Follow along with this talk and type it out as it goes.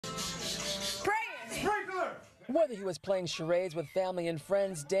Whether he was playing charades with family and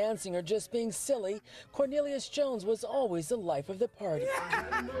friends, dancing, or just being silly, Cornelius Jones was always the life of the party.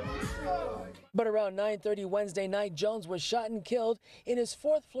 But around 9:30 Wednesday night, Jones was shot and killed in his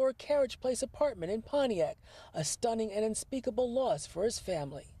fourth-floor Carriage Place apartment in Pontiac, a stunning and unspeakable loss for his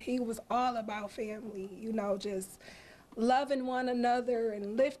family. He was all about family, you know, just loving one another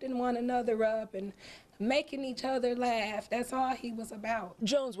and lifting one another up and making each other laugh. That's all he was about.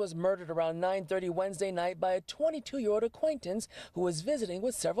 Jones was murdered around 9:30 Wednesday night by a 22-year-old acquaintance who was visiting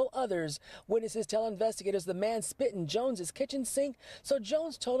with several others. Witnesses tell investigators the man spit in Jones's kitchen sink, so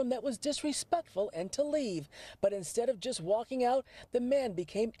Jones told him that was disrespectful and to leave. But instead of just walking out, the man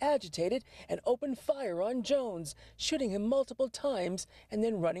became agitated and opened fire on Jones, shooting him multiple times and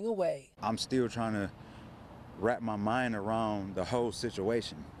then running away. I'm still trying to wrap my mind around the whole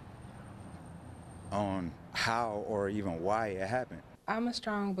situation on how or even why it happened. I'm a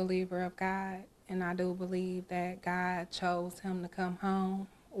strong believer of God, and I do believe that God chose him to come home.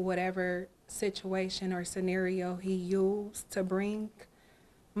 Whatever situation or scenario he used to bring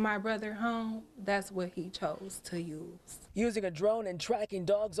my brother home, that's what he chose to use. Using a drone and tracking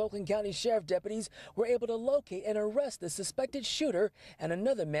dogs, Oakland County Sheriff deputies were able to locate and arrest the suspected shooter and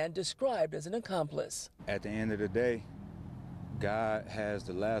another man described as an accomplice. At the end of the day, God has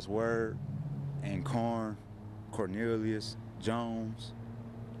the last word, and Cornelius Jones,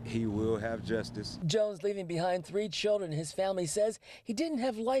 he will have justice. Jones leaving behind 3 children. His family says he didn't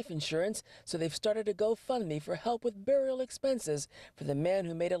have life insurance, so they've started a GoFundMe for help with burial expenses for the man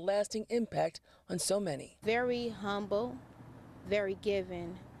who made a lasting impact on so many. Very humble, very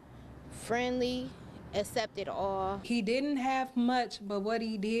giving, friendly, accepted all. He didn't have much, but what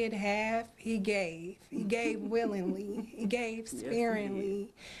he did have, he gave. He gave willingly. He gave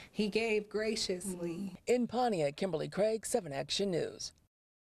sparingly. He gave graciously. In Pontiac, Kimberly Craig, 7 Action News.